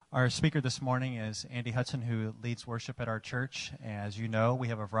Our speaker this morning is Andy Hudson, who leads worship at our church. As you know, we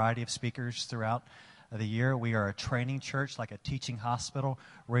have a variety of speakers throughout the year. We are a training church, like a teaching hospital,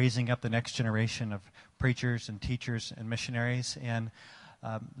 raising up the next generation of preachers and teachers and missionaries. And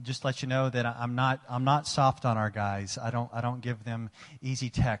just to let you know that I'm not soft on our guys. I don't give them easy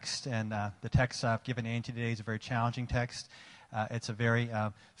text. And the text I've given Andy today is a very challenging text. It's a very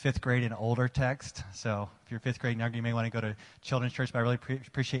fifth grade and older text. So if you're fifth grade and younger, you may want to go to children's church. But I really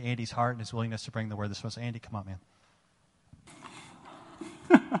appreciate Andy's heart and his willingness to bring the word this morning. So Andy, come on, man.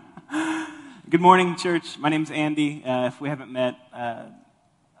 Good morning, church. My name's Andy. If we haven't met,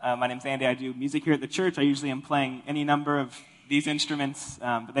 my name's Andy. I do music here at the church. I usually am playing any number of these instruments,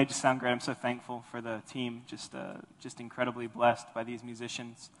 but they just sound great. I'm so thankful for the team. Just incredibly blessed by these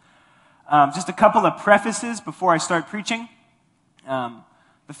musicians. Just a couple of prefaces before I start preaching.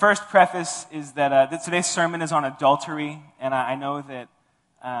 The first preface is that today's sermon is on adultery, and I know that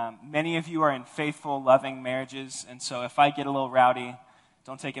many of you are in faithful, loving marriages, and so if I get a little rowdy,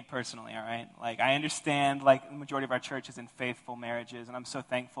 don't take it personally, all right? Like, I understand, like, the majority of our church is in faithful marriages, and I'm so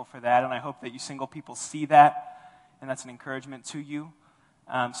thankful for that, and I hope that you single people see that, and that's an encouragement to you.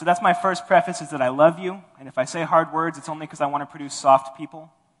 So that's my first preface, is that I love you, and if I say hard words, it's only because I want to produce soft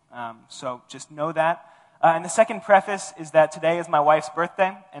people, so just know that. And the second preface is that today is my wife's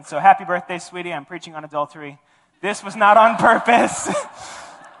birthday, and so happy birthday, sweetie. I'm preaching on adultery. This was not on purpose.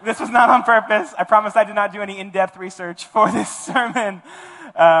 This was not on purpose. I promise I did not do any in-depth research for this sermon.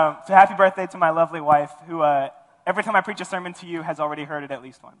 So happy birthday to my lovely wife, who every time I preach a sermon to you has already heard it at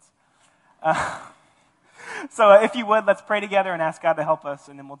least once. So if you would, let's pray together and ask God to help us,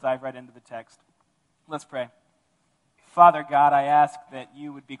 and then we'll dive right into the text. Let's pray. Father God, I ask that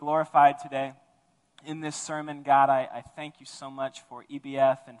you would be glorified today. In this sermon, God, I thank you so much for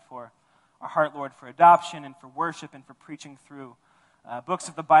EBF and for our heart, Lord, for adoption and for worship and for preaching through books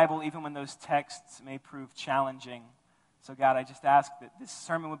of the Bible, even when those texts may prove challenging. So, God, I just ask that this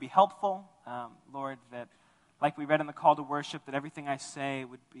sermon would be helpful, Lord, that like we read in the call to worship, that everything I say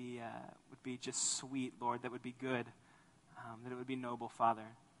would be just sweet, Lord, that would be good, that it would be noble, Father.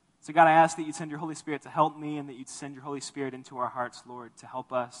 So, God, I ask that you'd send your Holy Spirit to help me and that you'd send your Holy Spirit into our hearts, Lord, to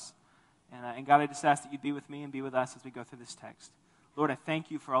help us. And God, I just ask that you'd be with me and be with us as we go through this text. Lord, I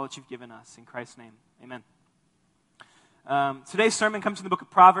thank you for all that you've given us. In Christ's name, amen. Today's sermon comes from the book of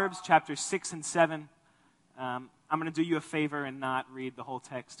Proverbs, chapters 6 and 7. I'm going to do you a favor and not read the whole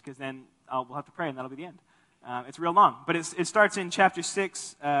text, because then we'll have to pray, and that'll be the end. It's real long, but it starts in chapter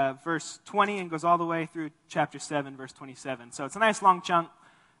 6, verse 20, and goes all the way through chapter 7, verse 27. So it's a nice long chunk.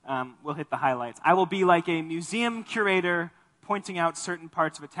 We'll hit the highlights. I will be like a museum curator pointing out certain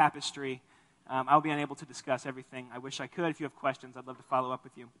parts of a tapestry. I'll be unable to discuss everything. I wish I could. If you have questions, I'd love to follow up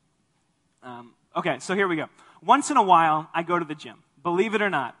with you. Okay, so here we go. Once in a while, I go to the gym. Believe it or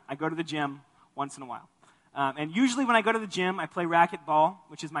not, I go to the gym once in a while. And usually when I go to the gym, I play racquetball,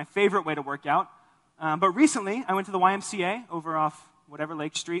 which is my favorite way to work out. But recently, I went to the YMCA over off whatever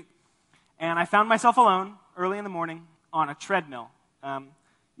Lake Street, and I found myself alone early in the morning on a treadmill.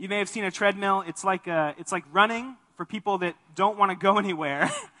 You may have seen a treadmill. It's like running for people that don't want to go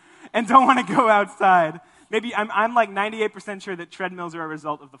anywhere and don't want to go outside. Maybe I'm like 98% sure that treadmills are a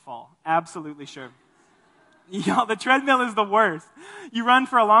result of the fall. Absolutely sure. Y'all, the treadmill is the worst. You run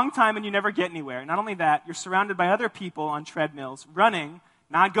for a long time and you never get anywhere. Not only that, you're surrounded by other people on treadmills, running,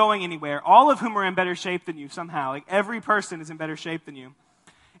 not going anywhere, all of whom are in better shape than you somehow. Like, every person is in better shape than you.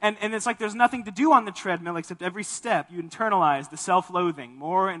 And it's like there's nothing to do on the treadmill except every step you internalize the self-loathing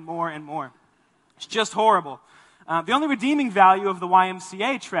more and more and more. It's just horrible. The only redeeming value of the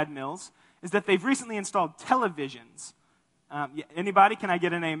YMCA treadmills is that they've recently installed televisions. Anybody? Can I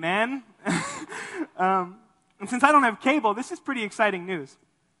get an amen? And since I don't have cable, this is pretty exciting news.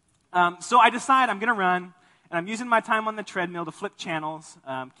 So I decide I'm going to run, and I'm using my time on the treadmill to flip channels,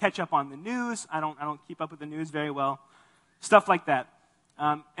 catch up on the news. I don't keep up with the news very well. Stuff like that.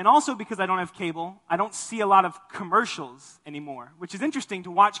 And also because I don't have cable, I don't see a lot of commercials anymore, which is interesting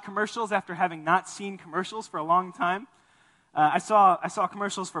to watch commercials after having not seen commercials for a long time. I saw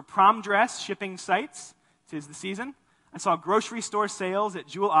commercials for prom dress shipping sites. 'Tis the season. I saw grocery store sales at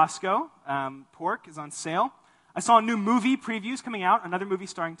Jewel Osco. Pork is on sale. I saw new movie previews coming out, another movie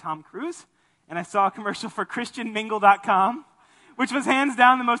starring Tom Cruise. And I saw a commercial for ChristianMingle.com, which was hands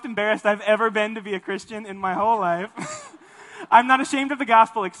down the most embarrassed I've ever been to be a Christian in my whole life. I'm not ashamed of the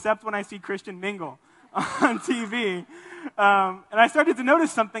gospel except when I see Christian Mingle on TV. And I started to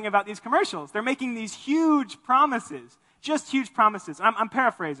notice something about these commercials. They're making these huge promises, just huge promises. I'm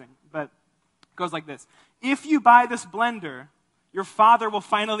paraphrasing, but it goes like this. If you buy this blender, your father will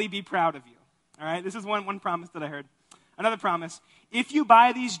finally be proud of you. All right, this is one promise that I heard. Another promise, if you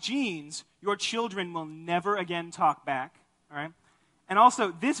buy these jeans, your children will never again talk back, all right? And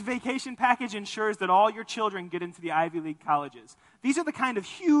also, this vacation package ensures that all your children get into the Ivy League colleges. These are the kind of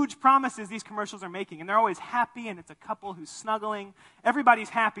huge promises these commercials are making, and they're always happy, and it's a couple who's snuggling. Everybody's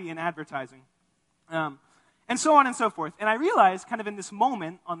happy in advertising. And so on and so forth. And I realized, kind of in this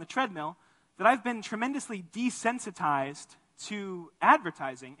moment on the treadmill, that I've been tremendously desensitized to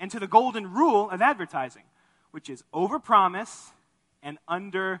advertising and to the golden rule of advertising, which is overpromise and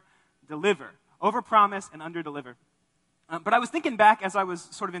underdeliver. Overpromise and underdeliver. But I was thinking back as I was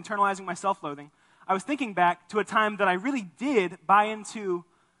sort of internalizing my self-loathing, I was thinking back to a time that I really did buy into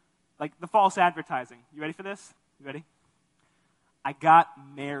like the false advertising. You ready for this? You ready? I got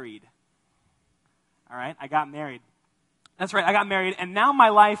married. All right? I got married. That's right, I got married, and now my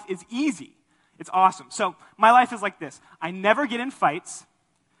life is easy. It's awesome. So my life is like this. I never get in fights.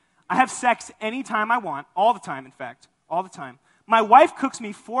 I have sex anytime I want, all the time, in fact, all the time. My wife cooks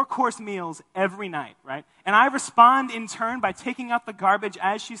me 4-course meals every night, right? And I respond in turn by taking out the garbage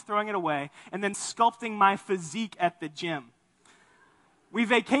as she's throwing it away and then sculpting my physique at the gym. We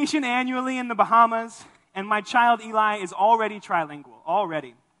vacation annually in the Bahamas, and my child Eli is already trilingual,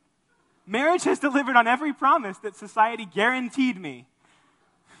 already. Marriage has delivered on every promise that society guaranteed me.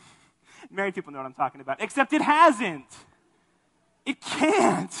 Married people know what I'm talking about, except it hasn't. It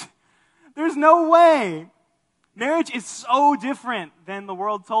can't. There's no way. Marriage is so different than the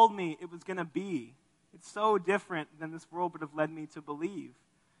world told me it was going to be. It's so different than this world would have led me to believe.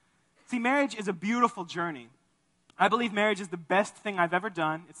 See, marriage is a beautiful journey. I believe marriage is the best thing I've ever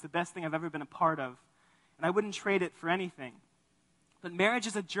done. It's the best thing I've ever been a part of. And I wouldn't trade it for anything. But marriage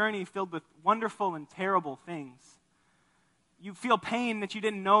is a journey filled with wonderful and terrible things. You feel pain that you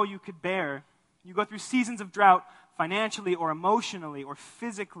didn't know you could bear. You go through seasons of drought financially or emotionally or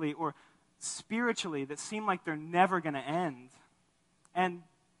physically or spiritually that seem like they're never going to end. And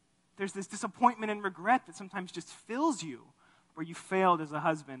there's this disappointment and regret that sometimes just fills you, where you failed as a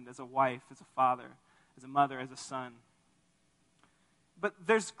husband, as a wife, as a father, as a mother, as a son. But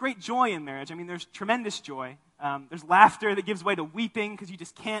there's great joy in marriage. I mean, there's tremendous joy. There's laughter that gives way to weeping because you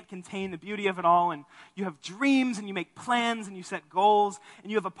just can't contain the beauty of it all. And you have dreams, and you make plans, and you set goals,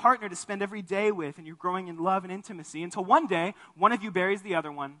 and you have a partner to spend every day with, and you're growing in love and intimacy until one day, one of you buries the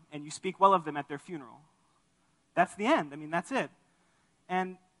other one, and you speak well of them at their funeral. That's the end. I mean, that's it.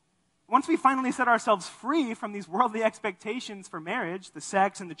 And once we finally set ourselves free from these worldly expectations for marriage, the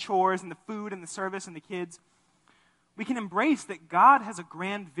sex and the chores and the food and the service and the kids, we can embrace that God has a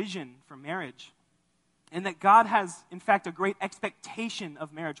grand vision for marriage. And that God has, in fact, a great expectation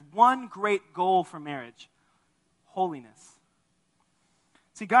of marriage. One great goal for marriage: holiness.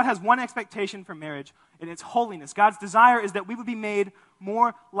 See, God has one expectation for marriage, and it's holiness. God's desire is that we would be made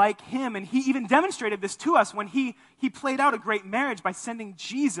more like Him. And He even demonstrated this to us when He played out a great marriage by sending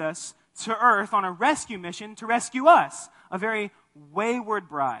Jesus to earth on a rescue mission to rescue us, a very wayward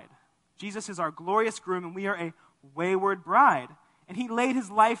bride. Jesus is our glorious groom, and we are a wayward bride. And He laid His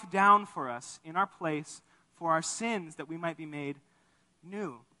life down for us in our place for our sins that we might be made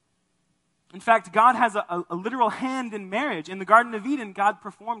new. In fact, God has a literal hand in marriage. In the Garden of Eden, God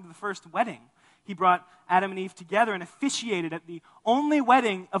performed the first wedding. He brought Adam and Eve together and officiated at the only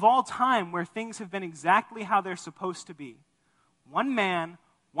wedding of all time where things have been exactly how they're supposed to be. One man,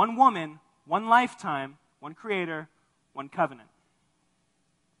 one woman, one lifetime, one creator, one covenant.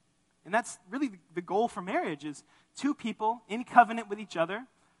 And that's really the goal for marriage, is two people in covenant with each other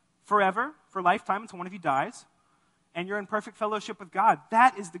forever, for lifetime, until one of you dies, and you're in perfect fellowship with God.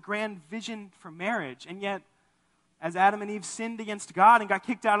 That is the grand vision for marriage. And yet, as Adam and Eve sinned against God and got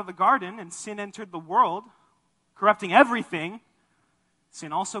kicked out of the garden, and sin entered the world, corrupting everything,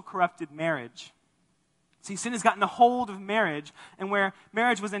 sin also corrupted marriage. See, sin has gotten a hold of marriage, and where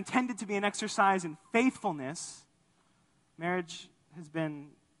marriage was intended to be an exercise in faithfulness, marriage has been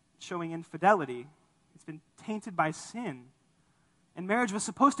showing infidelity. It's been tainted by sin. And marriage was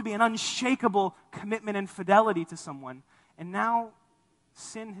supposed to be an unshakable commitment and fidelity to someone. And now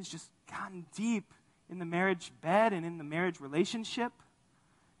sin has just gotten deep in the marriage bed and in the marriage relationship.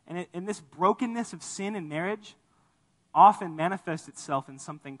 And this brokenness of sin in marriage often manifests itself in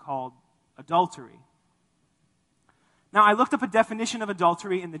something called adultery. Now, I looked up a definition of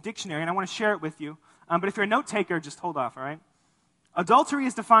adultery in the dictionary, and I want to share it with you. But if you're a note taker, just hold off, all right? Adultery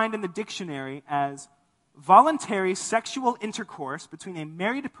is defined in the dictionary as voluntary sexual intercourse between a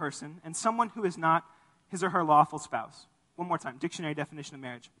married person and someone who is not his or her lawful spouse. One more time, dictionary definition of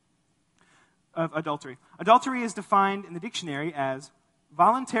marriage, of adultery. Adultery is defined in the dictionary as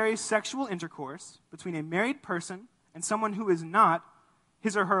voluntary sexual intercourse between a married person and someone who is not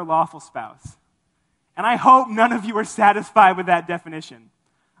his or her lawful spouse. And I hope none of you are satisfied with that definition.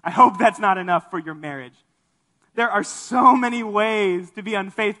 I hope that's not enough for your marriage. There are so many ways to be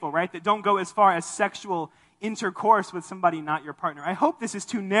unfaithful, right, that don't go as far as sexual intercourse with somebody not your partner. I hope this is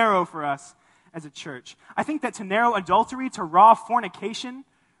too narrow for us as a church. I think that to narrow adultery to raw fornication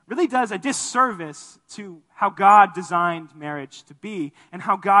really does a disservice to how God designed marriage to be and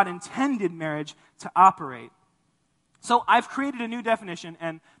how God intended marriage to operate. So I've created a new definition,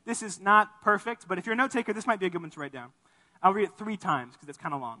 and this is not perfect, but if you're a note taker, this might be a good one to write down. I'll read it 3 times because it's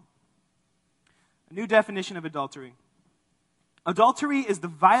kind of long. A new definition of adultery. Adultery is the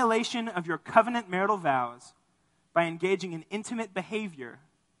violation of your covenant marital vows by engaging in intimate behavior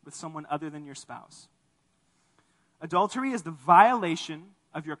with someone other than your spouse. Adultery is the violation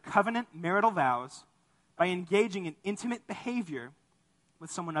of your covenant marital vows by engaging in intimate behavior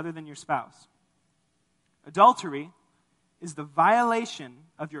with someone other than your spouse. Adultery is the violation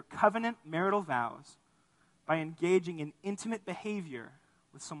of your covenant marital vows by engaging in intimate behavior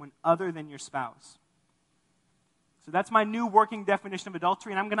with someone other than your spouse. So that's my new working definition of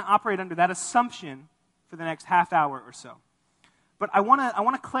adultery, and I'm going to operate under that assumption for the next half hour or so. But I want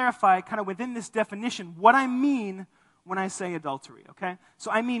to clarify kind of within this definition what I mean when I say adultery, okay? So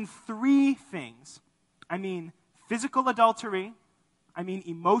I mean 3 things. I mean physical adultery, I mean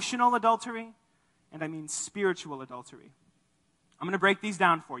emotional adultery, and I mean spiritual adultery. I'm going to break these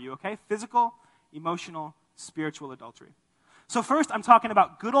down for you, okay? Physical, emotional, spiritual adultery. So first, I'm talking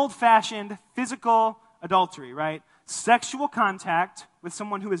about good old-fashioned physical adultery, right? Sexual contact with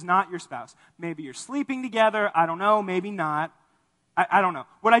someone who is not your spouse. Maybe you're sleeping together, I don't know, maybe not. I don't know.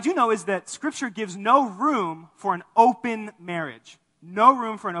 What I do know is that Scripture gives no room for an open marriage. No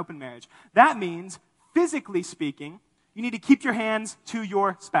room for an open marriage. That means, physically speaking, you need to keep your hands to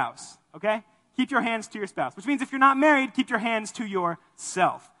your spouse, okay? Keep your hands to your spouse, which means if you're not married, keep your hands to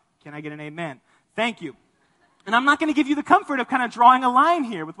yourself. Can I get an amen? Thank you. And I'm not going to give you the comfort of kind of drawing a line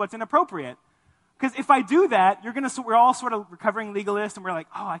here with what's inappropriate. Because if I do that, we're all sort of recovering legalists, and we're like,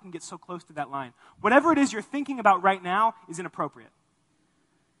 oh, I can get so close to that line. Whatever it is you're thinking about right now is inappropriate.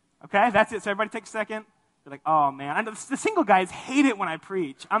 Okay, that's it. So everybody take a second. You're like, oh, man. I know the single guys hate it when I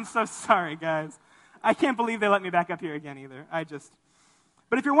preach. I'm so sorry, guys. I can't believe they let me back up here again either.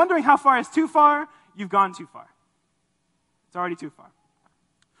 But if you're wondering how far is too far, you've gone too far. It's already too far.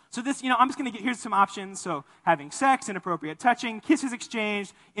 So this, I'm just going to here's some options. So having sex, inappropriate touching, kisses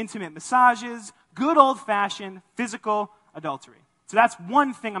exchanged, intimate massages, good old-fashioned physical adultery. So that's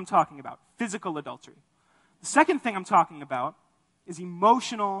one thing I'm talking about, physical adultery. The second thing I'm talking about is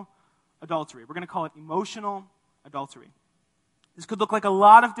emotional adultery. We're going to call it emotional adultery. This could look like a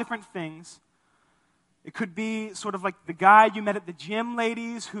lot of different things. It could be sort of like the guy you met at the gym,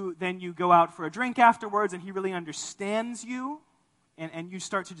 ladies, who then you go out for a drink afterwards and he really understands you and you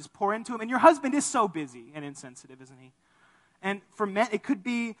start to just pour into him. And your husband is so busy and insensitive, isn't he? And for men, it could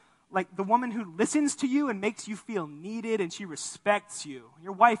be like the woman who listens to you and makes you feel needed and she respects you.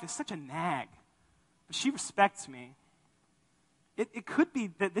 Your wife is such a nag, but she respects me. It could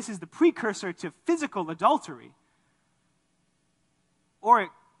be that this is the precursor to physical adultery. Or it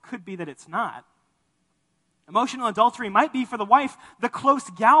could be that it's not. Emotional adultery might be for the wife, the close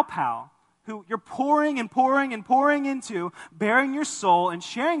gal pal, who you're pouring and pouring and pouring into, bearing your soul and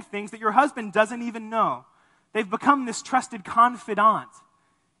sharing things that your husband doesn't even know. They've become this trusted confidant,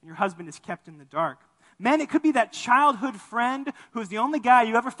 and your husband is kept in the dark. Men, it could be that childhood friend who's the only guy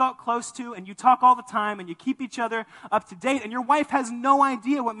you ever felt close to, and you talk all the time, and you keep each other up to date, and your wife has no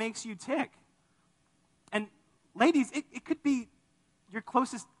idea what makes you tick. And ladies, it could be your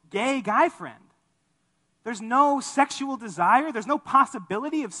closest gay guy friend. There's no sexual desire. There's no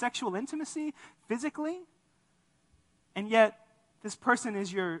possibility of sexual intimacy physically. And yet, this person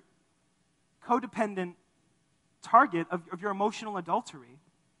is your codependent target of your emotional adultery.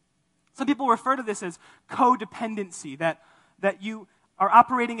 Some people refer to this as codependency, that you are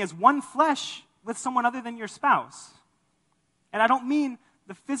operating as one flesh with someone other than your spouse. And I don't mean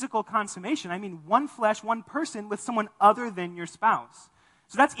the physical consummation. I mean one flesh, one person with someone other than your spouse.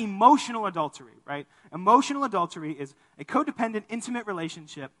 So that's emotional adultery, right? Emotional adultery is a codependent, intimate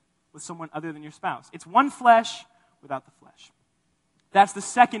relationship with someone other than your spouse. It's one flesh without the flesh. That's the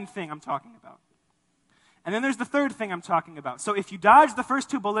second thing I'm talking about. And then there's the third thing I'm talking about. So if you dodge the first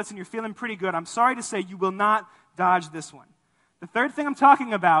 2 bullets and you're feeling pretty good, I'm sorry to say you will not dodge this one. The third thing I'm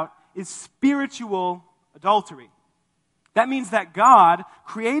talking about is spiritual adultery. That means that God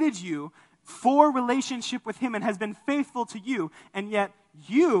created you for relationship with Him and has been faithful to you, and yet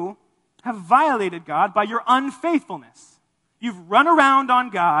you have violated God by your unfaithfulness. You've run around on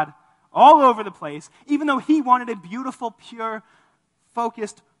God all over the place, even though He wanted a beautiful, pure,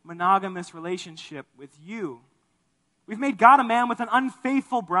 focused, monogamous relationship with you. We've made God a man with an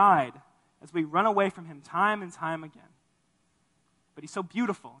unfaithful bride as we run away from him time and time again. But he's so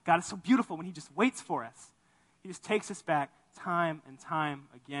beautiful. God is so beautiful when he just waits for us. He just takes us back time and time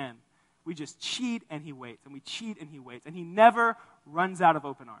again. We just cheat and he waits, and we cheat and he waits, and he never runs out of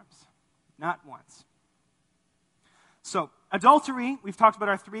open arms. Not once. So, adultery, we've talked about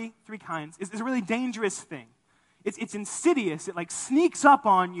our three kinds, is a really dangerous thing. It's insidious. It like sneaks up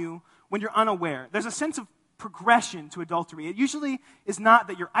on you when you're unaware. There's a sense of progression to adultery. It usually is not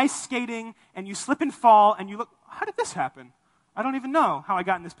that you're ice skating and you slip and fall and you look, how did this happen? I don't even know how I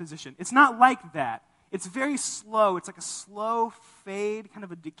got in this position. It's not like that. It's very slow. It's like a slow fade, kind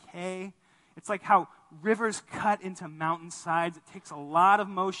of a decay. It's like how rivers cut into mountainsides. It takes a lot of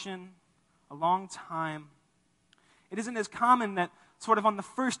motion, a long time. It isn't as common that sort of on the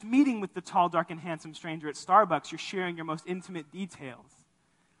first meeting with the tall, dark, and handsome stranger at Starbucks, you're sharing your most intimate details.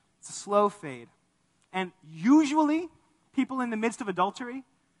 It's a slow fade. And usually, people in the midst of adultery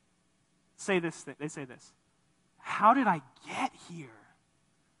say this. They say this: how did I get here?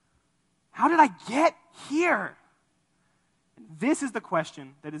 How did I get here? And this is the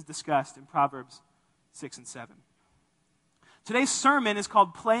question that is discussed in Proverbs 6 and 7. Today's sermon is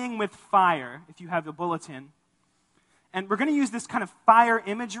called Playing with Fire, if you have the bulletin. And we're going to use this kind of fire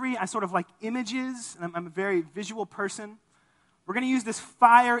imagery. I sort of like images, and I'm a very visual person. We're going to use this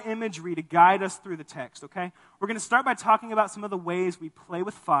fire imagery to guide us through the text, okay? We're going to start by talking about some of the ways we play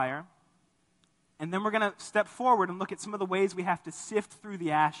with fire. And then we're going to step forward and look at some of the ways we have to sift through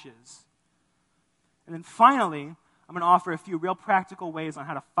the ashes. And then finally, I'm going to offer a few real practical ways on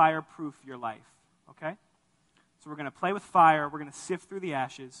how to fireproof your life, okay? So we're going to play with fire, we're going to sift through the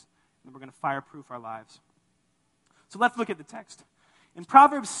ashes, and then we're going to fireproof our lives. So let's look at the text. In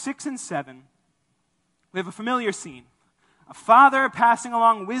Proverbs 6 and 7, we have a familiar scene. A father passing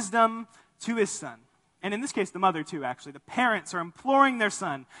along wisdom to his son. And in this case, the mother too, actually. The parents are imploring their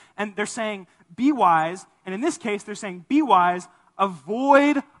son, and they're saying, be wise. And in this case, they're saying, be wise,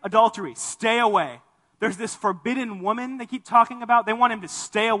 avoid adultery, stay away. There's this forbidden woman they keep talking about. They want him to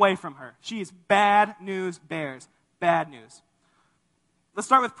stay away from her. She is bad news bears. Bad news. Let's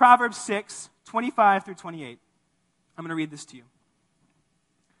start with Proverbs 6, 25 through 28. I'm going to read this to you.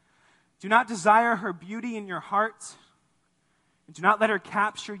 Do not desire her beauty in your heart, and do not let her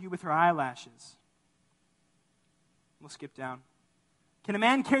capture you with her eyelashes. We'll skip down. Can a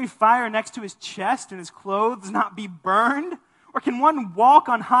man carry fire next to his chest and his clothes not be burned? Or can one walk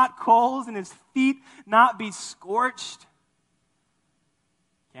on hot coals and his feet not be scorched?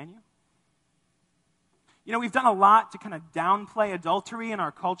 Can you? You know, we've done a lot to kind of downplay adultery in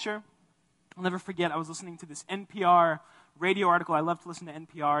our culture. I'll never forget, I was listening to this NPR radio article. I love to listen to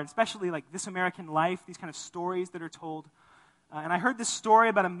NPR, especially like This American Life, these kind of stories that are told. And I heard this story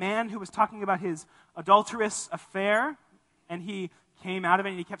about a man who was talking about his adulterous affair, and he came out of it,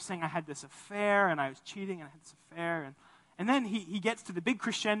 and he kept saying, I had this affair, and I was cheating, and I had this affair. And then he gets to the big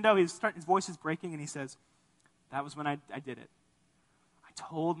crescendo, his voice is breaking, and he says, that was when I did it. I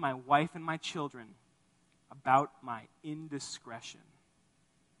told my wife and my children about my indiscretion.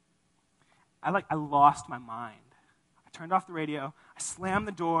 I lost my mind. I turned off the radio, I slammed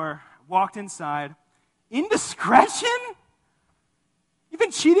the door, walked inside. Indiscretion? You've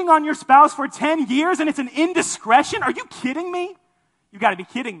been cheating on your spouse for 10 years and it's an indiscretion? Are you kidding me? You've got to be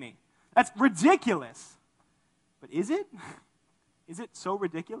kidding me. That's ridiculous. But is it? Is it so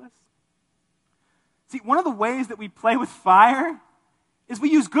ridiculous? See, one of the ways that we play with fire is we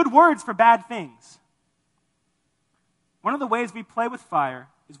use good words for bad things. One of the ways we play with fire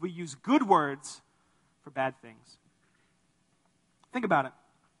is we use good words for bad things. Think about it.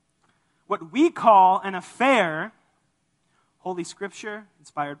 What we call an affair, Holy Scripture,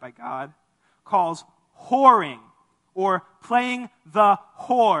 inspired by God, calls whoring, or playing the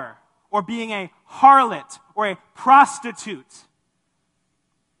whore, or being a harlot, or a prostitute.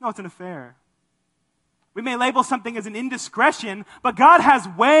 No, it's an affair. We may label something as an indiscretion, but God has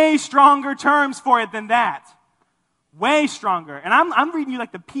way stronger terms for it than that. Way stronger. And I'm reading you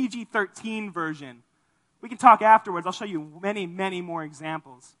like the PG-13 version. We can talk afterwards. I'll show you many, many more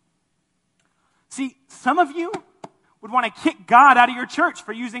examples. See, some of you would want to kick God out of your church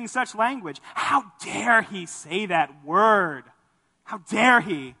for using such language. How dare he say that word? How dare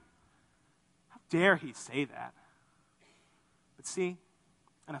he? How dare he say that? But see,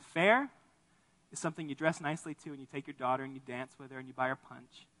 an affair is something you dress nicely to and you take your daughter and you dance with her and you buy her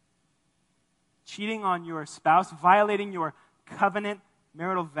punch. Cheating on your spouse, violating your covenant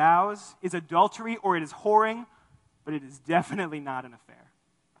marital vows is adultery or it is whoring, but it is definitely not an affair.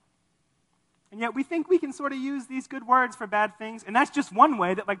 And yet we think we can sort of use these good words for bad things. And that's just one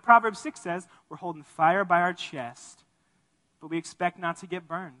way that, like Proverbs 6 says, we're holding fire by our chest, but we expect not to get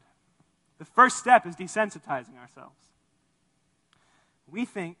burned. The first step is desensitizing ourselves. We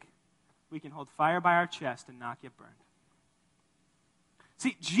think we can hold fire by our chest and not get burned.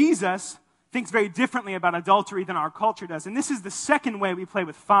 See, Jesus thinks very differently about adultery than our culture does. And this is the second way we play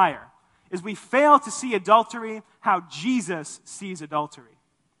with fire, is we fail to see adultery how Jesus sees adultery.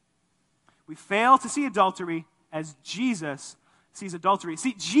 We fail to see adultery as Jesus sees adultery.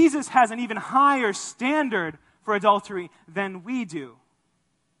 See, Jesus has an even higher standard for adultery than we do.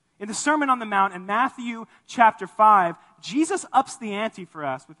 In the Sermon on the Mount in Matthew chapter 5, Jesus ups the ante for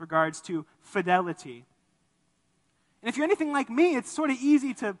us with regards to fidelity. And if you're anything like me, it's sort of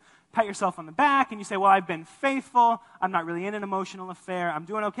easy to pat yourself on the back and you say, well, I've been faithful, I'm not really in an emotional affair, I'm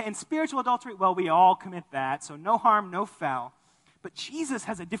doing okay. And spiritual adultery, well, we all commit that, so no harm, no foul. But Jesus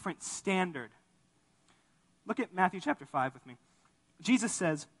has a different standard. Look at Matthew chapter 5 with me. Jesus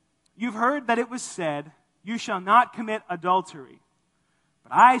says, "You've heard that it was said, 'You shall not commit adultery.'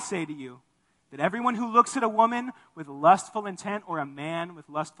 But I say to you that everyone who looks at a woman with lustful intent or a man with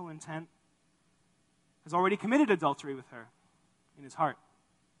lustful intent has already committed adultery with her in his heart."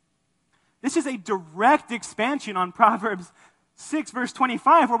 This is a direct expansion on Proverbs 6, verse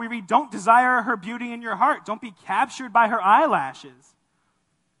 25, where we read, "Don't desire her beauty in your heart. Don't be captured by her eyelashes."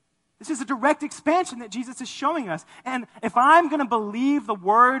 This is a direct expansion that Jesus is showing us. And if I'm going to believe the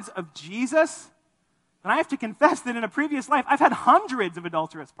words of Jesus, then I have to confess that in a previous life, I've had hundreds of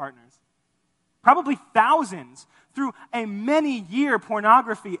adulterous partners. Probably thousands through a many-year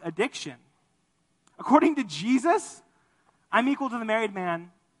pornography addiction. According to Jesus, I'm equal to the married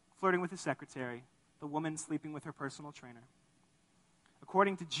man flirting with his secretary, the woman sleeping with her personal trainer.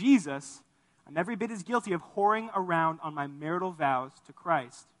 According to Jesus, I'm every bit as guilty of whoring around on my marital vows to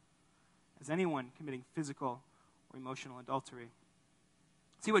Christ as anyone committing physical or emotional adultery.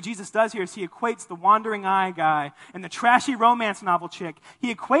 See, what Jesus does here is he equates the wandering eye guy and the trashy romance novel chick.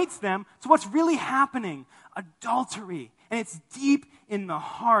 He equates them to what's really happening, adultery. And it's deep in the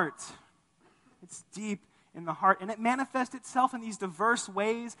heart. It's deep in the heart. And it manifests itself in these diverse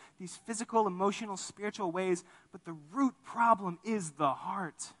ways, these physical, emotional, spiritual ways. But the root problem is the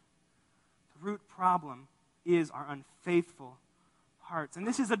heart. The root problem is our unfaithful hearts. And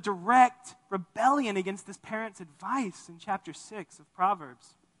this is a direct rebellion against this parent's advice in chapter 6 of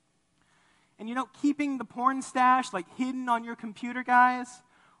Proverbs. And you know, keeping the porn stash like hidden on your computer, guys,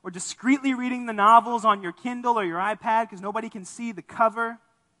 or discreetly reading the novels on your Kindle or your iPad because nobody can see the cover,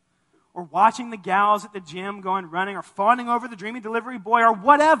 or watching the gals at the gym going running, or fawning over the dreamy delivery boy, or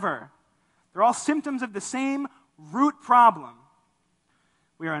whatever, they're all symptoms of the same root problem.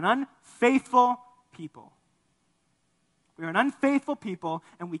 We are an unfaithful people. We are an unfaithful people,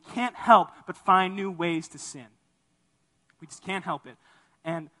 and we can't help but find new ways to sin. We just can't help it.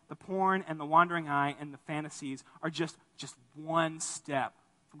 And the porn and the wandering eye and the fantasies are just one step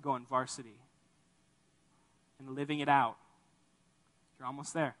from going varsity and living it out. You're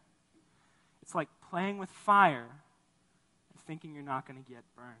almost there. It's like playing with fire and thinking you're not going to get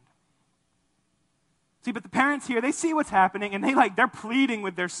burned. See, but the parents here, they see what's happening, and they're pleading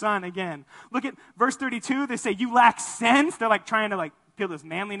with their son again. Look at verse 32. They say, "You lack sense." They're trying to appeal this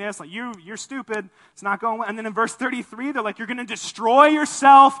manliness, you're stupid. It's not going well. And then in verse 33, they're "You're going to destroy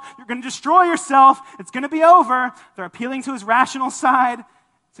yourself. You're going to destroy yourself. It's going to be over." They're appealing to his rational side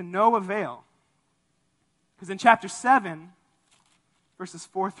to no avail. Because in chapter 7, verses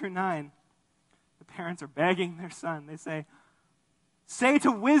 4 through 9, the parents are begging their son. They say, "Say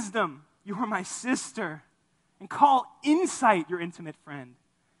to wisdom, 'You are my sister,' and call insight your intimate friend,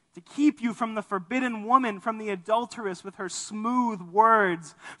 to keep you from the forbidden woman, from the adulteress with her smooth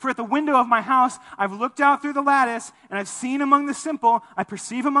words. For at the window of my house I've looked out through the lattice, and I've seen among the simple, I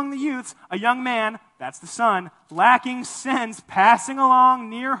perceive among the youths, a young man," that's the son, "lacking sense, passing along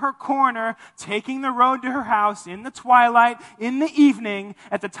near her corner, taking the road to her house in the twilight, in the evening,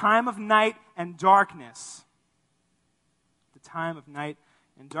 at the time of night and darkness." The time of night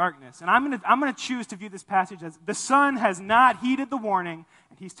and darkness. And I'm going to choose to view this passage as the son has not heeded the warning,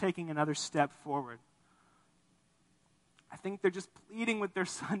 and he's taking another step forward. I think they're just pleading with their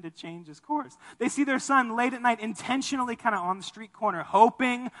son to change his course. They see their son late at night intentionally kind of on the street corner,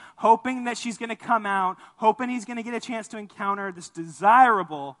 hoping that she's going to come out, hoping he's going to get a chance to encounter this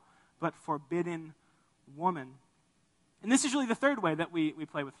desirable but forbidden woman. And this is really the third way that we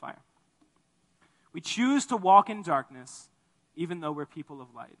play with fire. We choose to walk in darkness even though we're people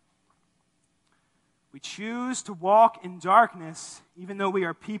of light. We choose to walk in darkness even though we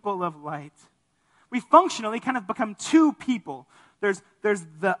are people of light. We functionally kind of become two people. There's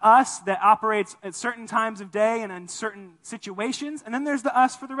the us that operates at certain times of day and in certain situations, and then there's the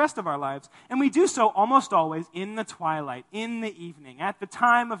us for the rest of our lives. And we do so almost always in the twilight, in the evening, at the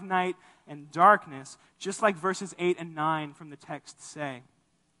time of night and darkness, just like verses 8 and 9 from the text say.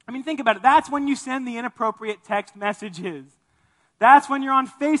 I mean, think about it. That's when you send the inappropriate text messages. That's when you're on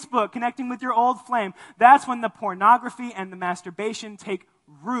Facebook connecting with your old flame. That's when the pornography and the masturbation take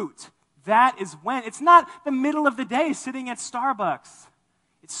root. That is when. It's not the middle of the day sitting at Starbucks.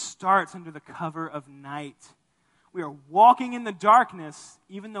 It starts under the cover of night. We are walking in the darkness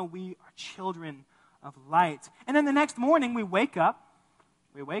even though we are children of light. And then the next morning we wake up,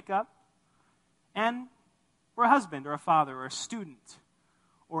 and we're a husband or a father or a student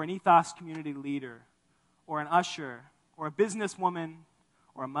or an ethos community leader or an usher or a businesswoman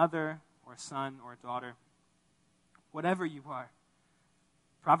or a mother or a son or a daughter. Whatever you are.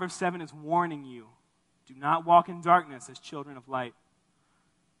 Proverbs 7 is warning you, do not walk in darkness as children of light.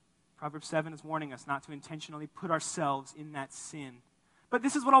 Proverbs 7 is warning us not to intentionally put ourselves in that sin. But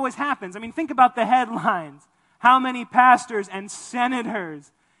this is what always happens. I mean, think about the headlines. How many pastors and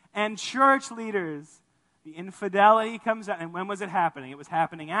senators and church leaders, the infidelity comes out. And when was it happening? It was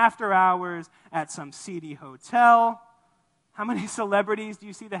happening after hours at some seedy hotel. How many celebrities do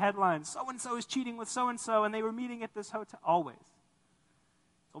you see the headlines? So-and-so is cheating with so-and-so, and they were meeting at this hotel. Always.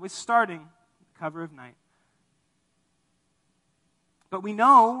 It's always starting at the cover of night. But we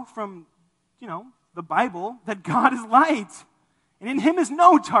know from, the Bible that God is light, and in Him is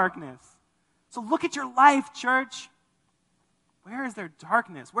no darkness. So look at your life, church. Where is there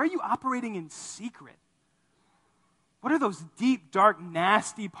darkness? Where are you operating in secret? What are those deep, dark,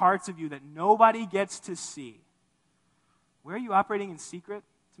 nasty parts of you that nobody gets to see? Where are you operating in secret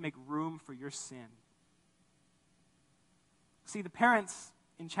to make room for your sin? See, the parents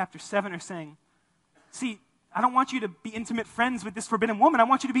in chapter 7 are saying, see, I don't want you to be intimate friends with this forbidden woman. I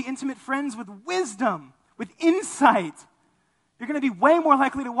want you to be intimate friends with wisdom, with insight. You're going to be way more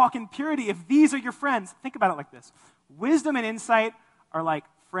likely to walk in purity if these are your friends. Think about it like this. Wisdom and insight are like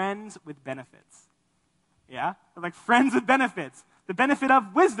friends with benefits. Yeah? They're like friends with benefits. The benefit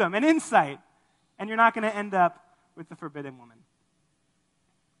of wisdom and insight. And you're not going to end up with the forbidden woman.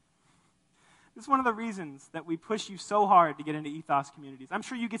 This is one of the reasons that we push you so hard to get into ethos communities. I'm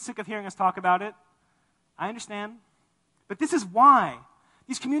sure you get sick of hearing us talk about it. I understand. But this is why.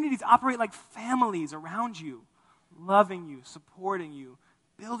 These communities operate like families around you, loving you, supporting you,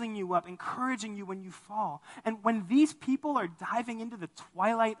 building you up, encouraging you when you fall. And when these people are diving into the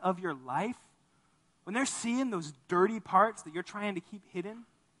twilight of your life, when they're seeing those dirty parts that you're trying to keep hidden,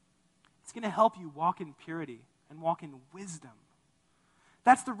 it's going to help you walk in purity and walk in wisdom.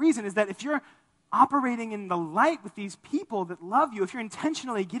 That's the reason, is that if you're operating in the light with these people that love you, if you're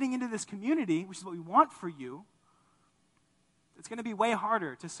intentionally getting into this community, which is what we want for you, it's going to be way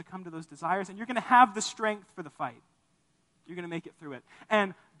harder to succumb to those desires, and you're going to have the strength for the fight. You're going to make it through it.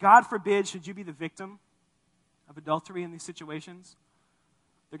 And God forbid, should you be the victim of adultery in these situations,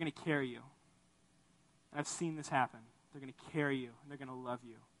 they're going to carry you. And I've seen this happen. They're going to carry you, and they're going to love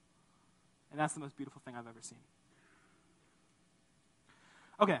you. And that's the most beautiful thing I've ever seen.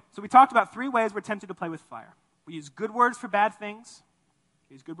 Okay, so we talked about 3 ways we're tempted to play with fire. We use good words for bad things.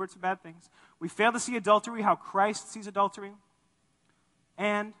 We fail to see adultery how Christ sees adultery.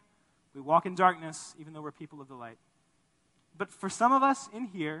 And we walk in darkness even though we're people of the light. But for some of us in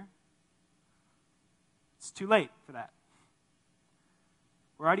here, it's too late for that.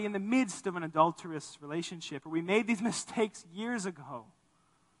 We're already in the midst of an adulterous relationship, or we made these mistakes years ago.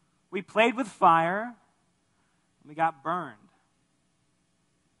 We played with fire, and we got burned.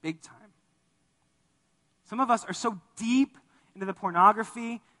 Big time. Some of us are so deep into the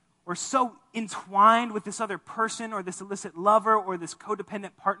pornography, or so entwined with this other person, or this illicit lover, or this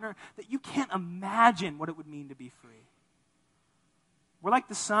codependent partner, that you can't imagine what it would mean to be free. We're like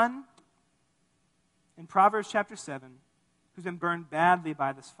the son in Proverbs chapter 7, who's been burned badly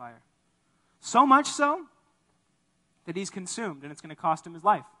by this fire. So much so that he's consumed, and it's going to cost him his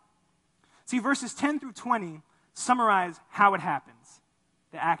life. See, verses 10 through 20 summarize how it happens.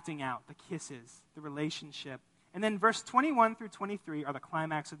 The acting out, the kisses, the relationship. And then verse 21 through 23 are the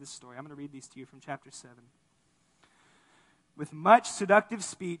climax of this story. I'm going to read these to you from chapter 7. With much seductive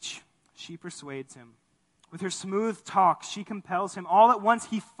speech, she persuades him. With her smooth talk, she compels him. All at once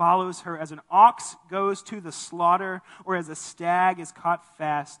he follows her as an ox goes to the slaughter, or as a stag is caught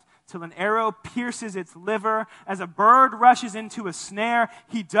fast, till an arrow pierces its liver, as a bird rushes into a snare.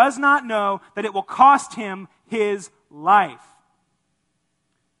 He does not know that it will cost him his life.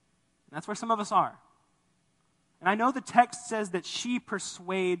 And that's where some of us are. And I know the text says that she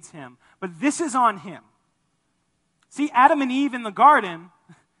persuades him, but this is on him. See, Adam and Eve in the garden,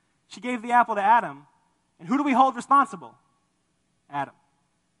 she gave the apple to Adam. And who do we hold responsible? Adam.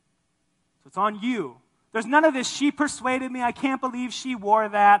 So it's on you. There's none of this, she persuaded me, I can't believe she wore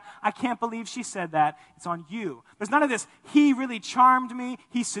that, I can't believe she said that. It's on you. There's none of this, he really charmed me,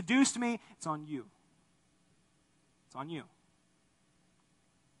 he seduced me. It's on you. It's on you.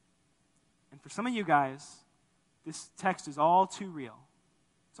 And for some of you guys, this text is all too real.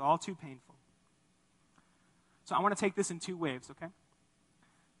 It's all too painful. So I want to take this in two waves, okay?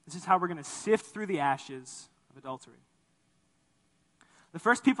 This is how we're going to sift through the ashes of adultery. The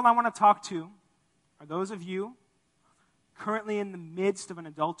first people I want to talk to are those of you currently in the midst of an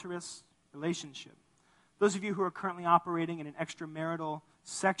adulterous relationship. Those of you who are currently operating in an extramarital,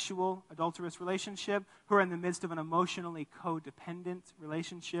 sexual, adulterous relationship, who are in the midst of an emotionally codependent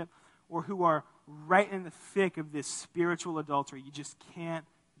relationship, or who are right in the thick of this spiritual adultery. You just can't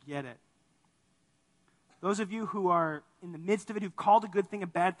get it. Those of you who are in the midst of it, who've called a good thing a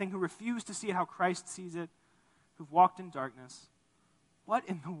bad thing, who refuse to see it how Christ sees it, who've walked in darkness, what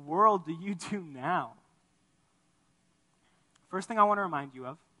in the world do you do now? First thing I want to remind you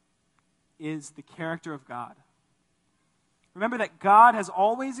of is the character of God. Remember that God has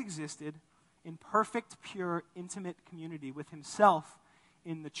always existed in perfect, pure, intimate community with himself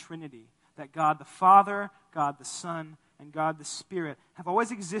in the Trinity. That God the Father, God the Son, and God the Spirit have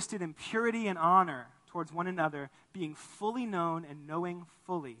always existed in purity and honor towards one another, being fully known and knowing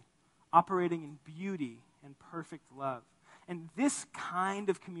fully, operating in beauty and perfect love. And this kind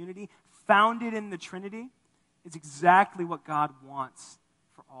of community, founded in the Trinity, is exactly what God wants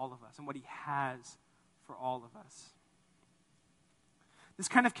for all of us and what he has for all of us. This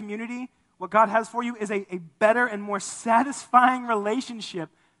kind of community, what God has for you, is a better and more satisfying relationship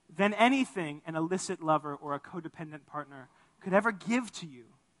than anything an illicit lover or a codependent partner could ever give to you.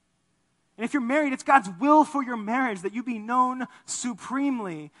 And if you're married, it's God's will for your marriage that you be known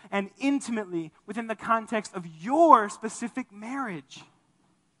supremely and intimately within the context of your specific marriage.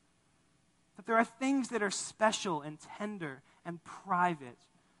 That there are things that are special and tender and private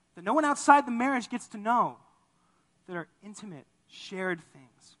that no one outside the marriage gets to know, that are intimate, shared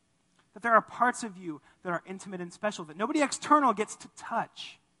things. That there are parts of you that are intimate and special that nobody external gets to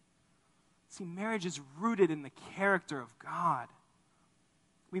touch. See, marriage is rooted in the character of God.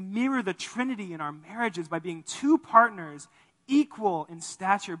 We mirror the Trinity in our marriages by being two partners, equal in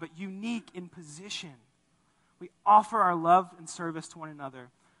stature but unique in position. We offer our love and service to one another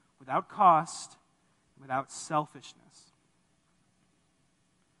without cost, without selfishness.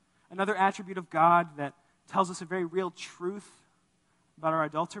 Another attribute of God that tells us a very real truth about our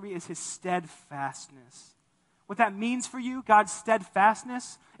adultery is his steadfastness. What that means for you, God's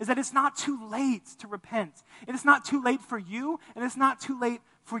steadfastness, is that it's not too late to repent. It is not too late for you, and it's not too late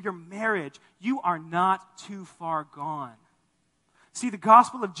for your marriage. You are not too far gone. See, the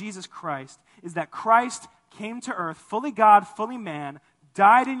gospel of Jesus Christ is that Christ came to earth, fully God, fully man,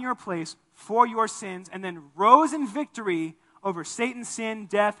 died in your place for your sins, and then rose in victory over Satan, sin,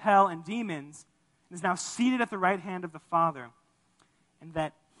 death, hell, and demons, and is now seated at the right hand of the Father. And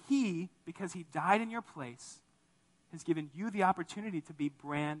that he, because he died in your place, has given you the opportunity to be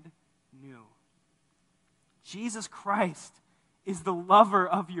brand new. Jesus Christ is the lover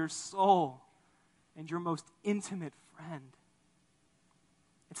of your soul and your most intimate friend.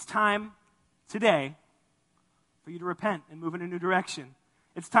 It's time today for you to repent and move in a new direction.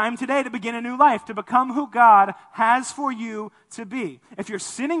 It's time today to begin a new life, to become who God has for you to be. If you're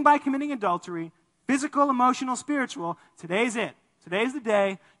sinning by committing adultery, physical, emotional, spiritual, today's it. Today's the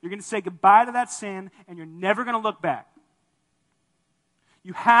day you're going to say goodbye to that sin and you're never going to look back.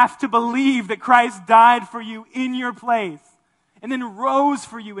 You have to believe that Christ died for you in your place and then rose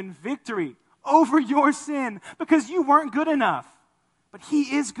for you in victory over your sin because you weren't good enough. But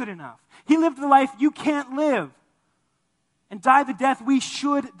he is good enough. He lived the life you can't live and died the death we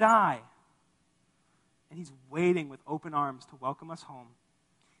should die. And he's waiting with open arms to welcome us home.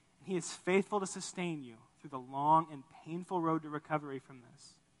 And he is faithful to sustain you through the long and painful road to recovery from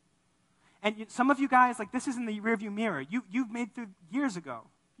this. And some of you guys, like, this is in the rearview mirror. You've made through years ago.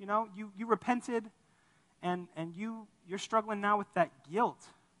 You know, you repented, and you're struggling now with that guilt.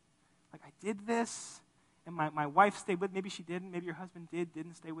 Like, I did this, and my wife stayed with, maybe she didn't, maybe your husband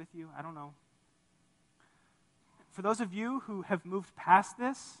didn't stay with you, I don't know. For those of you who have moved past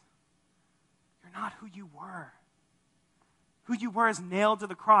this, you're not who you were. Who you were is nailed to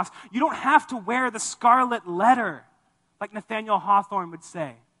the cross. You don't have to wear the scarlet letter, like Nathaniel Hawthorne would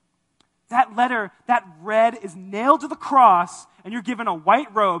say. That letter, that red, is nailed to the cross, and you're given a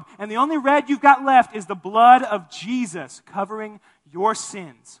white robe, and the only red you've got left is the blood of Jesus covering your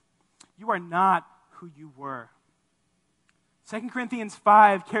sins. You are not who you were. 2 Corinthians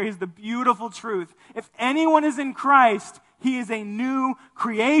 5 carries the beautiful truth. If anyone is in Christ, he is a new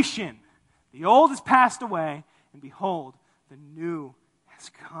creation. The old has passed away, and behold, the new has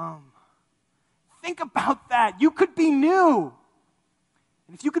come. Think about that. You could be new.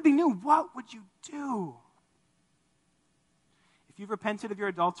 And if you could be new, what would you do? If you've repented of your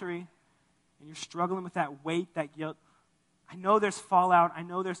adultery and you're struggling with that weight, that guilt, I know there's fallout, I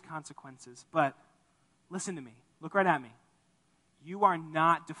know there's consequences, but listen to me. Look right at me. You are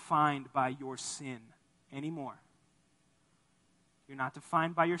not defined by your sin anymore. You're not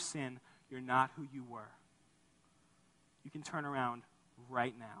defined by your sin. You're not who you were. You can turn around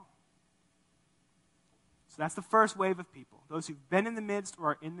right now. So that's the first wave of people, those who've been in the midst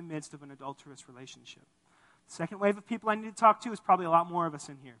or are in the midst of an adulterous relationship. The second wave of people I need to talk to is probably a lot more of us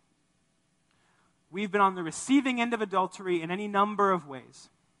in here. We've been on the receiving end of adultery in any number of ways.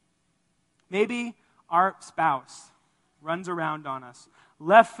 Maybe our spouse runs around on us,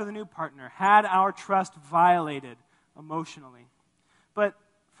 left for the new partner, had our trust violated emotionally. But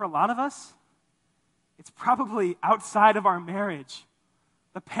for a lot of us, it's probably outside of our marriage.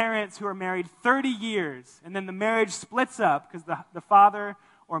 The parents who are married 30 years, and then the marriage splits up because the father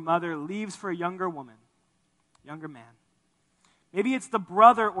or mother leaves for a younger woman, younger man. Maybe it's the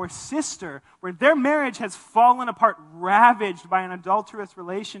brother or sister where their marriage has fallen apart, ravaged by an adulterous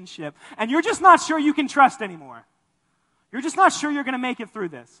relationship, and you're just not sure you can trust anymore. You're just not sure you're going to make it through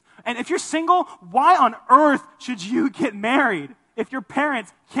this. And if you're single, why on earth should you get married if your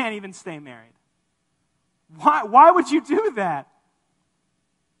parents can't even stay married? Why would you do that?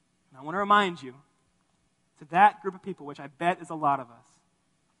 And I want to remind you, to that group of people, which I bet is a lot of us,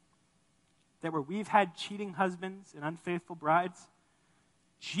 that where we've had cheating husbands and unfaithful brides,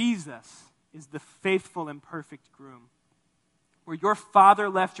 Jesus is the faithful and perfect groom. Where your father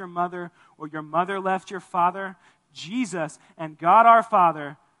left your mother or your mother left your father, Jesus and God our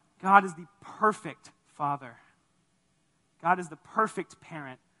Father, God is the perfect Father. God is the perfect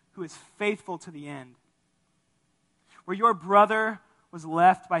parent who is faithful to the end. Where your brother was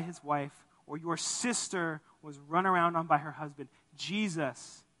left by his wife or your sister was run around on by her husband,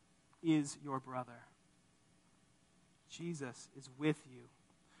 Jesus is your brother. Jesus is with you.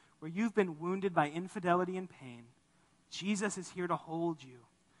 Where you've been wounded by infidelity and pain, Jesus is here to hold you,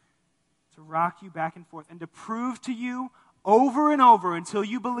 to rock you back and forth, and to prove to you over and over until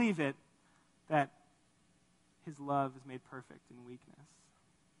you believe it that his love is made perfect in weakness.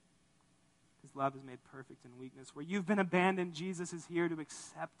 His love is made perfect in weakness. Where you've been abandoned, Jesus is here to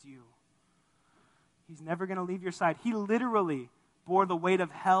accept you. He's never going to leave your side. He literally bore the weight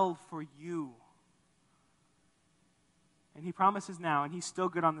of hell for you. And he promises now, and he's still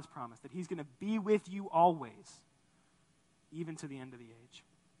good on this promise, that he's going to be with you always, even to the end of the age.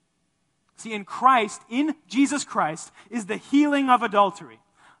 See, in Christ, in Jesus Christ, is the healing of adultery.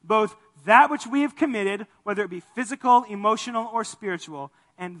 Both that which we have committed, whether it be physical, emotional, or spiritual,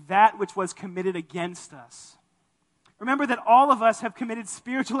 and that which was committed against us. Remember that all of us have committed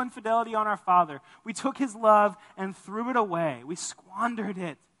spiritual infidelity on our Father. We took his love and threw it away. We squandered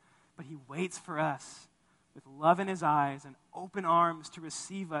it. But he waits for us with love in his eyes and open arms to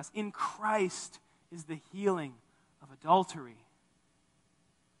receive us. In Christ is the healing of adultery.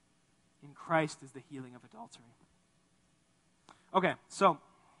 In Christ is the healing of adultery. Okay, so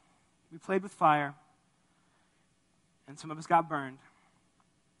we played with fire, and some of us got burned.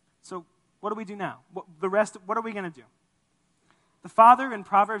 So what do we do now? What are we going to do? The Father in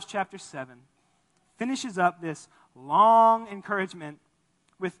Proverbs chapter 7 finishes up this long encouragement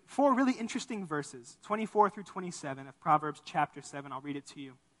with 4 really interesting verses, 24 through 27 of Proverbs chapter 7. I'll read it to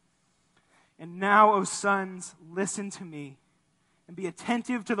you. And now, O sons, listen to me, and be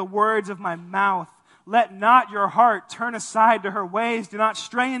attentive to the words of my mouth. Let not your heart turn aside to her ways. Do not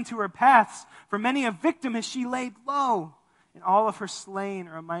stray into her paths. For many a victim has she laid low, and all of her slain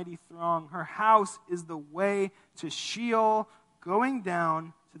are a mighty throng. Her house is the way to Sheol, going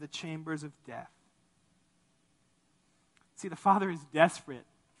down to the chambers of death. See, the Father is desperate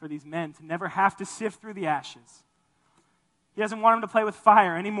for these men to never have to sift through the ashes. He doesn't want them to play with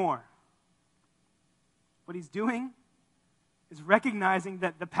fire anymore. What he's doing is recognizing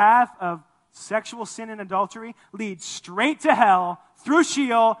that the path of sexual sin and adultery leads straight to hell, through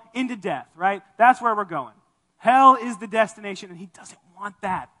Sheol, into death, right? That's where we're going. Hell is the destination, and he doesn't want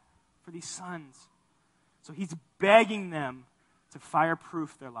that for these sons. So he's begging them to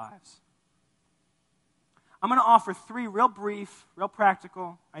fireproof their lives. I'm going to offer 3 real brief, real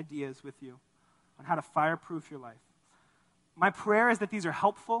practical ideas with you on how to fireproof your life. My prayer is that these are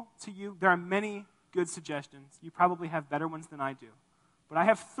helpful to you. There are many good suggestions. You probably have better ones than I do. But I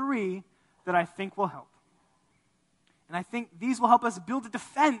have 3 that I think will help. And I think these will help us build a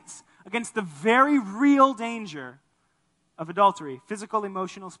defense against the very real danger of adultery, physical,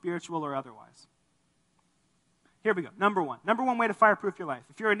 emotional, spiritual, or otherwise. Here we go. Number one. Number one way to fireproof your life.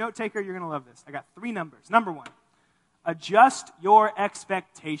 If you're a note taker, you're going to love this. I got 3 numbers. Number one, adjust your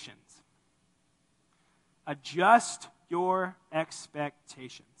expectations. Adjust your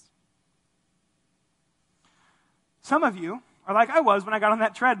expectations. Some of you are like I was when I got on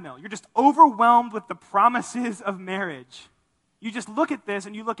that treadmill. You're just overwhelmed with the promises of marriage. You just look at this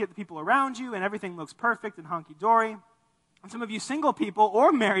and you look at the people around you and everything looks perfect and honky-dory. And some of you single people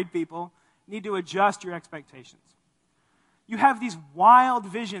or married people need to adjust your expectations. You have these wild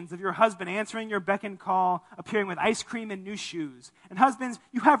visions of your husband answering your beck and call, appearing with ice cream and new shoes. And husbands,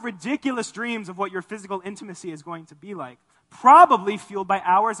 you have ridiculous dreams of what your physical intimacy is going to be like, probably fueled by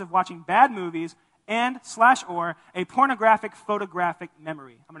hours of watching bad movies and/or a pornographic photographic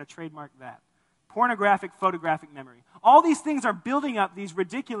memory. I'm going to trademark that. Pornographic photographic memory. All these things are building up these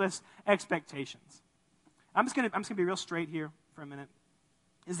ridiculous expectations. I'm just going to be real straight here for a minute.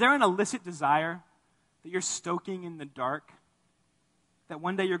 Is there an illicit desire that you're stoking in the dark that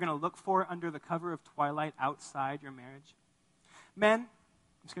one day you're going to look for under the cover of twilight outside your marriage? Men, I'm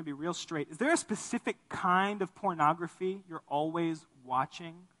just going to be real straight. Is there a specific kind of pornography you're always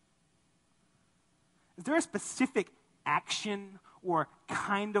watching? Is there a specific action or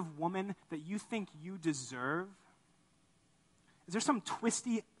kind of woman that you think you deserve? Is there some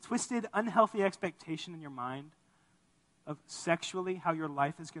twisted, unhealthy expectation in your mind of sexually how your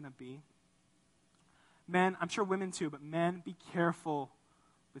life is going to be? Men, I'm sure women too, but men, be careful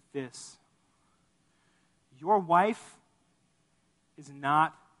with this. Your wife is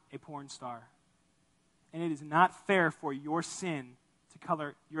not a porn star. And it is not fair for your sin to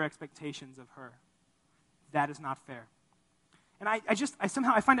color your expectations of her. That is not fair. And I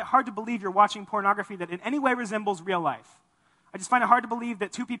somehow find it hard to believe you're watching pornography that in any way resembles real life. I just find it hard to believe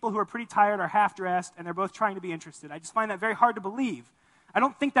that 2 people who are pretty tired are half-dressed and they're both trying to be interested. I just find that very hard to believe. I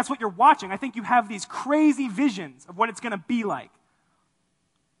don't think that's what you're watching. I think you have these crazy visions of what it's going to be like.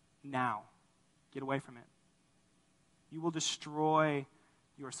 Now, get away from it. You will destroy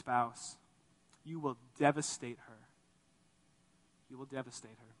your spouse. You will devastate her. You will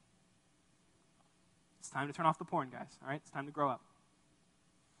devastate her. It's time to turn off the porn, guys, all right? It's time to grow up.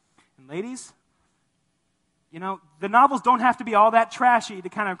 And ladies, you know, the novels don't have to be all that trashy to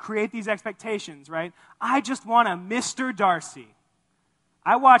kind of create these expectations, right? I just want a Mr. Darcy.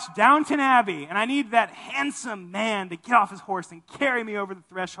 I watched Downton Abbey, and I need that handsome man to get off his horse and carry me over the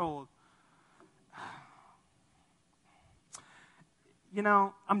threshold. You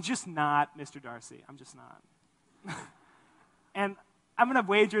know, I'm just not Mr. Darcy. I'm just not. And I'm going to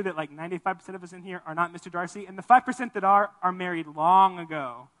wager that like 95% of us in here are not Mr. Darcy, and the 5% that are married long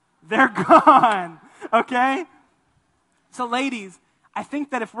ago. They're gone, okay? So ladies, I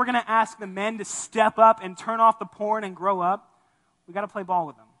think that if we're going to ask the men to step up and turn off the porn and grow up, we got to play ball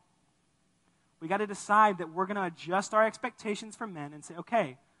with them. We got to decide that we're going to adjust our expectations for men and say,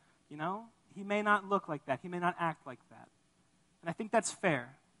 okay, you know, he may not look like that. He may not act like that. And I think that's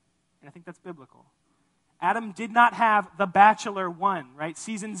fair. And I think that's biblical. Adam did not have The Bachelor 1, right?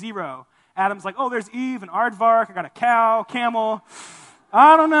 Season 0. Adam's like, oh, there's Eve and Aardvark. I got a cow, camel.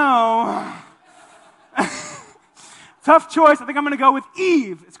 I don't know. Tough choice. I think I'm going to go with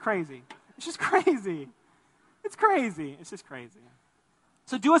Eve. It's crazy. It's just crazy. It's crazy. It's just crazy.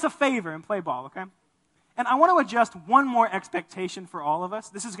 So do us a favor and play ball, okay? And I want to adjust one more expectation for all of us.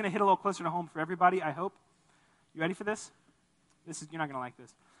 This is going to hit a little closer to home for everybody, I hope. You ready for this? You're not going to like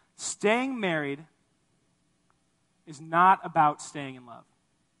this. Staying married is not about staying in love.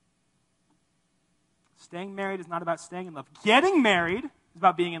 Staying married is not about staying in love. Getting married is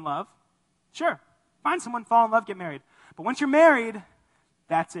about being in love. Sure, find someone, fall in love, get married. But once you're married,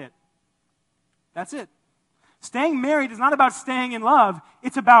 that's it. That's it. Staying married is not about staying in love.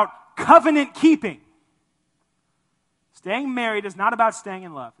 It's about covenant keeping. Staying married is not about staying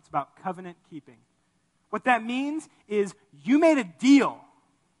in love. It's about covenant keeping. What that means is you made a deal,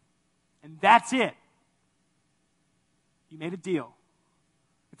 and that's it. You made a deal.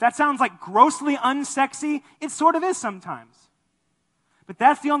 If that sounds like grossly unsexy, it sort of is sometimes. But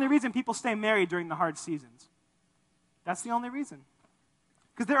that's the only reason people stay married during the hard seasons. That's the only reason.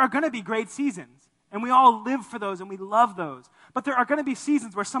 Because there are going to be great seasons, and we all live for those, and we love those. But there are going to be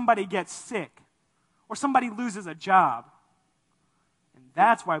seasons where somebody gets sick, or somebody loses a job. And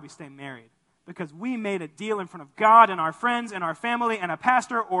that's why we stay married. Because we made a deal in front of God and our friends and our family and a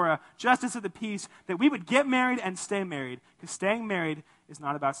pastor or a justice of the peace that we would get married and stay married. Because staying married is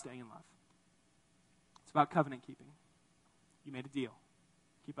not about staying in love. It's about covenant keeping. You made a deal.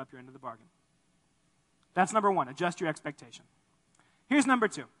 Keep up your end of the bargain. That's number one. Adjust your expectation. Here's number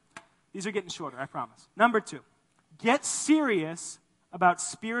two. These are getting shorter, I promise. Number two, get serious about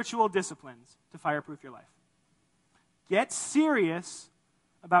spiritual disciplines to fireproof your life. Get serious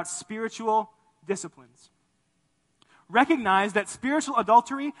about spiritual disciplines. Recognize that spiritual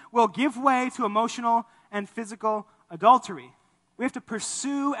adultery will give way to emotional and physical adultery. We have to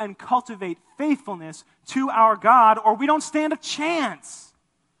pursue and cultivate faithfulness to our God, or we don't stand a chance.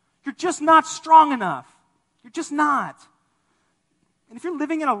 You're just not strong enough. You're just not. And if you're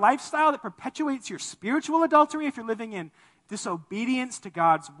living in a lifestyle that perpetuates your spiritual adultery, if you're living in disobedience to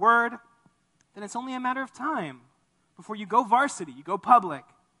God's word, then it's only a matter of time before you go varsity, you go public.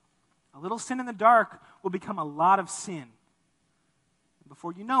 A little sin in the dark will become a lot of sin. And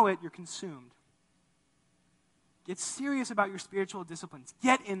before you know it, you're consumed. Get serious about your spiritual disciplines.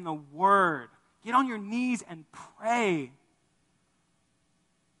 Get in the Word. Get on your knees and pray.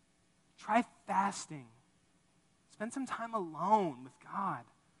 Try fasting. Spend some time alone with God.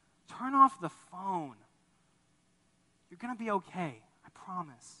 Turn off the phone. You're going to be okay, I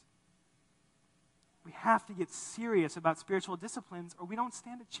promise. We have to get serious about spiritual disciplines or we don't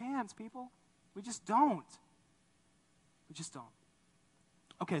stand a chance, people. We just don't. We just don't.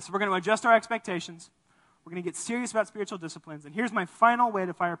 Okay, so we're going to adjust our expectations. We're going to get serious about spiritual disciplines. And here's my final way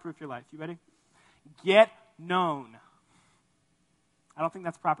to fireproof your life. You ready? Get known. I don't think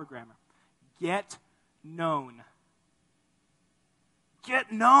that's proper grammar. Get known.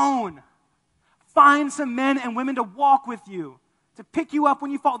 Get known. Find some men and women to walk with you, to pick you up when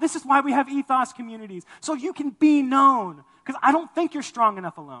you fall. This is why we have ethos communities, so you can be known. Because I don't think you're strong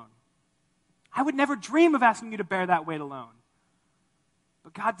enough alone. I would never dream of asking you to bear that weight alone.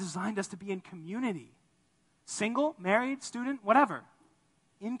 But God designed us to be in community. Single, married, student, whatever.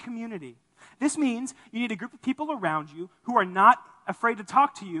 In community. This means you need a group of people around you who are not afraid to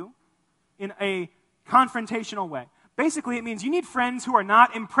talk to you in a confrontational way. Basically, it means you need friends who are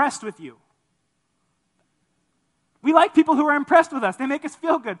not impressed with you. We like people who are impressed with us. They make us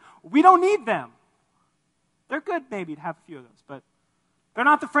feel good. We don't need them. They're good maybe to have a few of those, but they're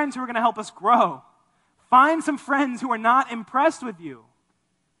not the friends who are going to help us grow. Find some friends who are not impressed with you.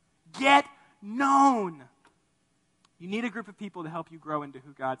 Get known. You need a group of people to help you grow into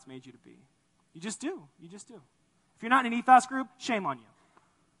who God's made you to be. You just do. You just do. If you're not in an ethos group, shame on you.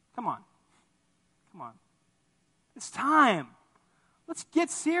 Come on. Come on. It's time. Let's get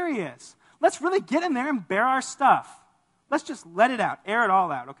serious. Let's really get in there and bear our stuff. Let's just let it out. Air it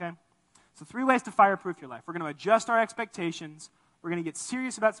all out, okay? So 3 ways to fireproof your life. We're going to adjust our expectations. We're going to get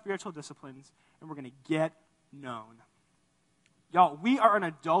serious about spiritual disciplines. And we're going to get known. Y'all, we are an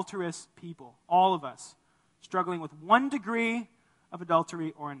adulterous people. All of us. Struggling with one degree of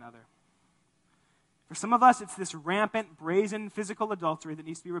adultery or another. For some of us, it's this rampant, brazen, physical adultery that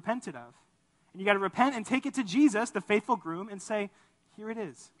needs to be repented of. And you got to repent and take it to Jesus, the faithful groom, and say, here it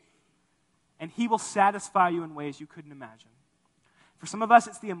is. And he will satisfy you in ways you couldn't imagine. For some of us,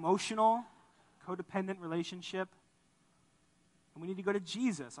 it's the emotional, codependent relationship. And we need to go to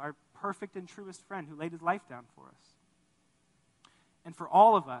Jesus, our perfect and truest friend who laid his life down for us. And for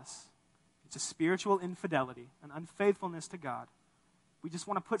all of us, it's a spiritual infidelity, an unfaithfulness to God. We just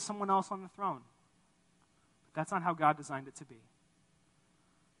want to put someone else on the throne. But that's not how God designed it to be.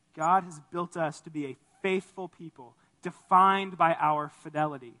 God has built us to be a faithful people, defined by our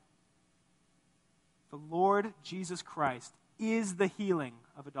fidelity. The Lord Jesus Christ is the healing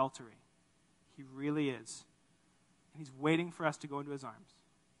of adultery. He really is. And he's waiting for us to go into his arms.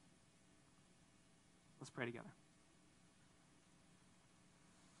 Let's pray together.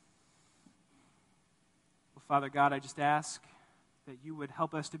 Well, Father God, I just ask that you would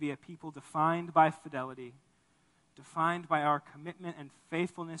help us to be a people defined by fidelity, defined by our commitment and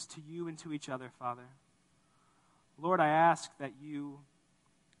faithfulness to you and to each other, Father. Lord, I ask that you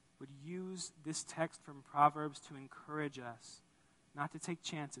would use this text from Proverbs to encourage us not to take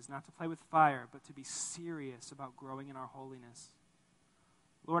chances, not to play with fire, but to be serious about growing in our holiness.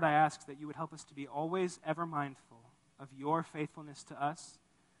 Lord, I ask that you would help us to be always ever mindful of your faithfulness to us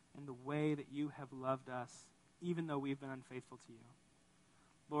and the way that you have loved us, even though we've been unfaithful to you.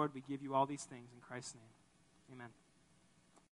 Lord, we give you all these things in Christ's name. Amen.